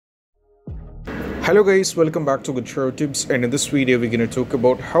Hello guys, welcome back to Good Show Tips, and in this video we're going to talk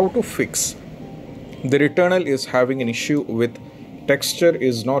about how to fix the Returnal is having an issue with texture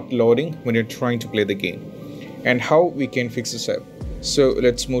is not loading when you're trying to play the game, and how we can fix this up. So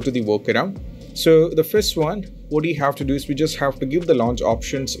let's move to the workaround. So the first one, what you have to do is we just have to give the launch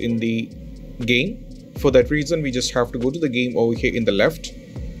options in the game. For that reason, we just have to go to the game over here in the left.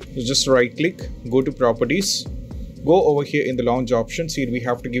 So just right click, go to properties. Go over here in the launch options. Here we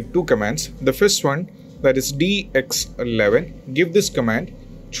have to give two commands. The first one, that is DX11, give this command,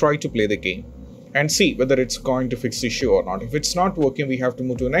 try to play the game and see whether it's going to fix the issue or not. If it's not working, we have to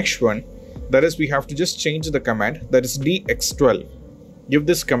move to the next one. That is, we have to just change the command, that is DX12, give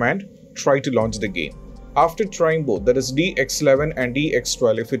this command, try to launch the game. After trying both, that is DX11 and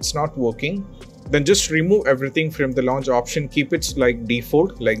DX12, if it's not working, then just remove everything from the launch option, keep it like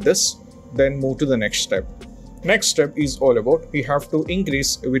default like this, then move to the next step. Next step is all about we have to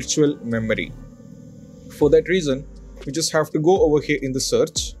increase virtual memory. For that reason, we just have to go over here in the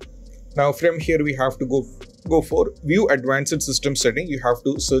search. Now from here we have to go for view advanced system setting. You have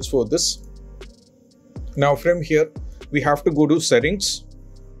to search for this. Now from here we have to go to settings.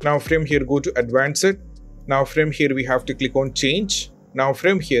 Now from here go to advanced. Now from here we have to click on change. Now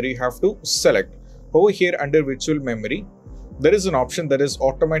from here you have to select over here under virtual memory. There is an option that is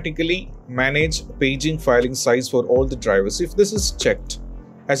automatically manage paging filing size for all the drivers. If this is checked,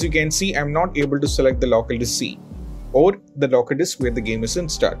 as you can see, I'm not able to select the local disk C or the local disk where the game is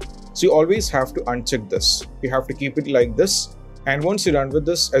installed. So you always have to uncheck this. You have to keep it like this. And once you're done with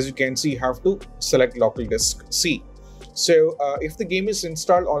this, as you can see, you have to select local disk C. So if the game is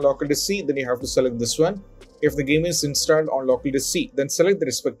installed on local disk C, then you have to select this one. If the game is installed on local disk C, then select the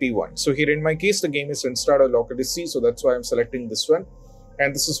respective one. So here in my case, the game is installed on local disk C, so that's why I'm selecting this one.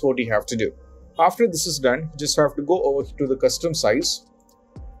 And this is what you have to do. After this is done, you just have to go over to the custom size.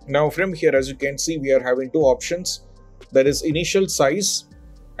 Now from here, as you can see, we are having two options. That is initial size,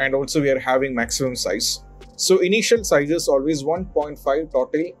 and also we are having maximum size. So initial size is always 1.5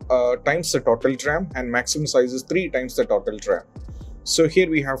 total times the total RAM, and maximum size is 3 times the total RAM. So here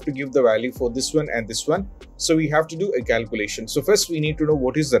we have to give the value for this one and this one. So we have to do a calculation. So first we need to know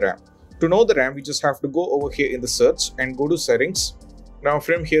what is the RAM. To know the RAM, we just have to go over here in the search and go to settings. Now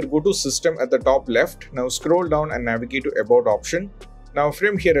from here, go to system at the top left. Now scroll down and navigate to about option. Now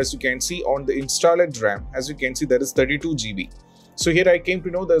from here, as you can see on the installed RAM, as you can see, that is 32 GB. So here I came to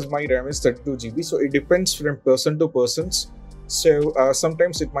know that my RAM is 32 GB. So it depends from person to persons. So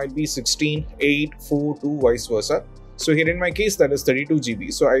sometimes it might be 16, 8, 4, 2, vice versa. So here in my case, that is 32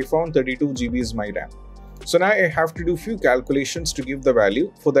 GB. So I found 32 GB is my RAM. So now I have to do few calculations to give the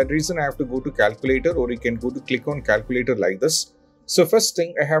value. For that reason, I have to go to calculator, or you can go to click on calculator like this. So first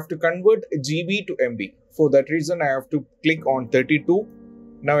thing, I have to convert GB to MB. For that reason, I have to click on 32.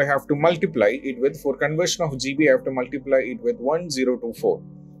 Now I have to multiply it with, for conversion of GB, I have to multiply it with 1024.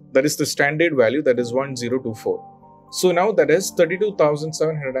 That is the standard value, that is 1024. So now that is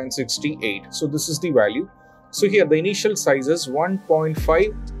 32,768. So this is the value. So here the initial size is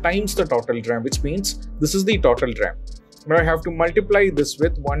 1.5 times the total RAM, which means this is the total RAM. Now I have to multiply this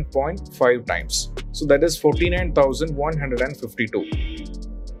with 1.5 times. So that is 49,152.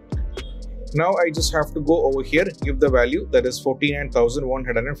 Now I just have to go over here, give the value, that is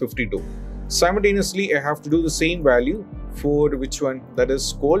 49,152. Simultaneously, I have to do the same value for which one, that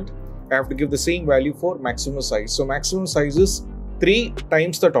is cold. I have to give the same value for maximum size. So maximum size is 3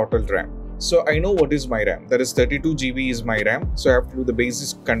 times the total RAM. So I know what is my RAM, that is 32 GB is my RAM. So I have to do the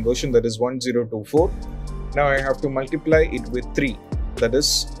basic conversion, that is 1024. Now I have to multiply it with 3, that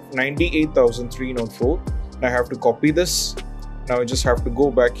is 98,304. Now I have to copy this. Now I just have to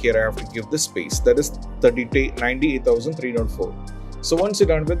go back here, I have to give the space, that is 98,304. So once you're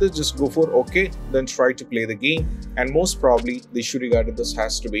done with this, just go for OK, then try to play the game, and most probably the issue regarding this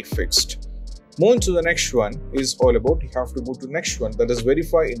has to be fixed. Moving to the next one is all about, you have to go to the next one, that is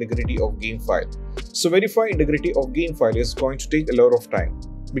verify integrity of game file. So verify integrity of game file is going to take a lot of time,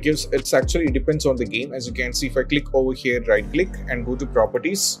 because it's actually depends on the game. As you can see, if I click over here, right click and go to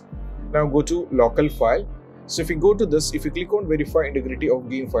properties, now go to local file. So if you go to this, if you click on verify integrity of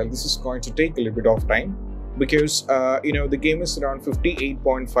game file, this is going to take a little bit of time, because the game is around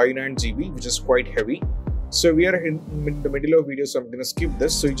 58.59 GB, which is quite heavy. So we are in the middle of video, so I'm going to skip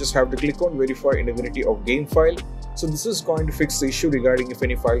this. So you just have to click on verify integrity of game file. So this is going to fix the issue regarding if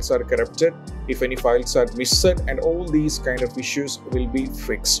any files are corrupted, if any files are missed, and all these kind of issues will be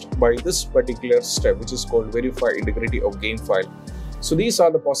fixed by this particular step, which is called verify integrity of game file. So these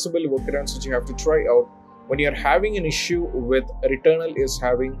are the possible workarounds which you have to try out when you are having an issue with Returnal is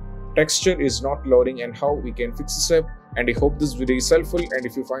having texture is not loading and how we can fix this up. And I hope this video is helpful, and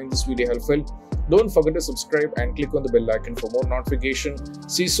if you find this video helpful, don't forget to subscribe and click on the bell icon for more notification.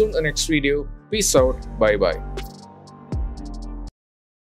 See you soon in the next video. Peace out. Bye bye.